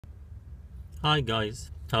Hi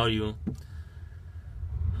guys, how are you?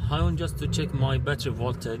 I want just to check my battery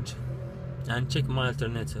voltage and check my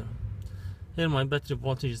alternator. Here my battery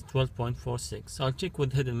voltage is 12.46. I'll check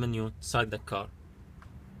with hidden menu inside the car.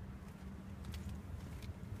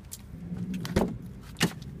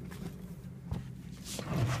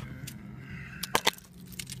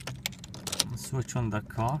 Switch on the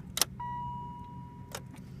car.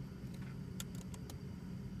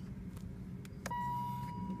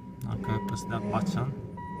 Okay, press that button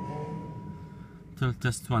till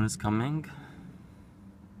test one is coming.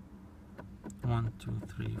 1, 2,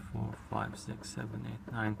 3, 4, 5, 6, 7,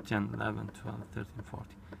 8, 9, 10, 11, 12, 13, 14,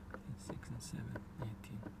 15, 16, 17,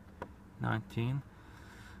 18, 19.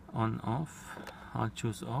 On off. I'll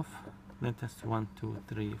choose off. Then test 1, 2,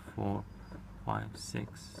 3, 4, 5,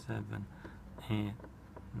 6, 7, 8,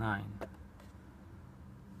 9.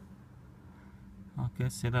 Okay,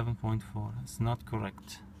 it's 11.4. It's not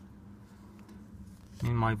correct.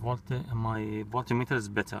 My voltmeter is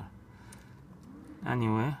better.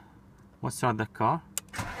 Anyway, let's start the car.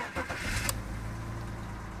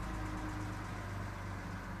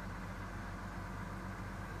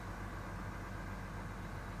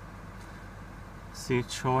 See,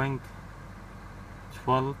 it's showing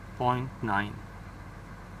 12.9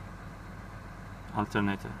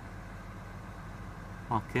 alternator.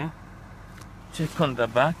 Okay, check on the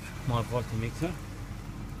back my voltmeter.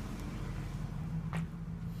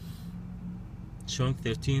 Showing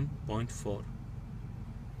 13.4.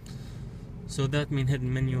 So that means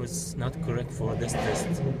hidden menu is not correct for this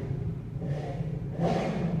test.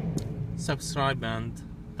 Subscribe and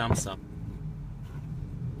thumbs up.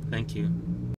 Thank you.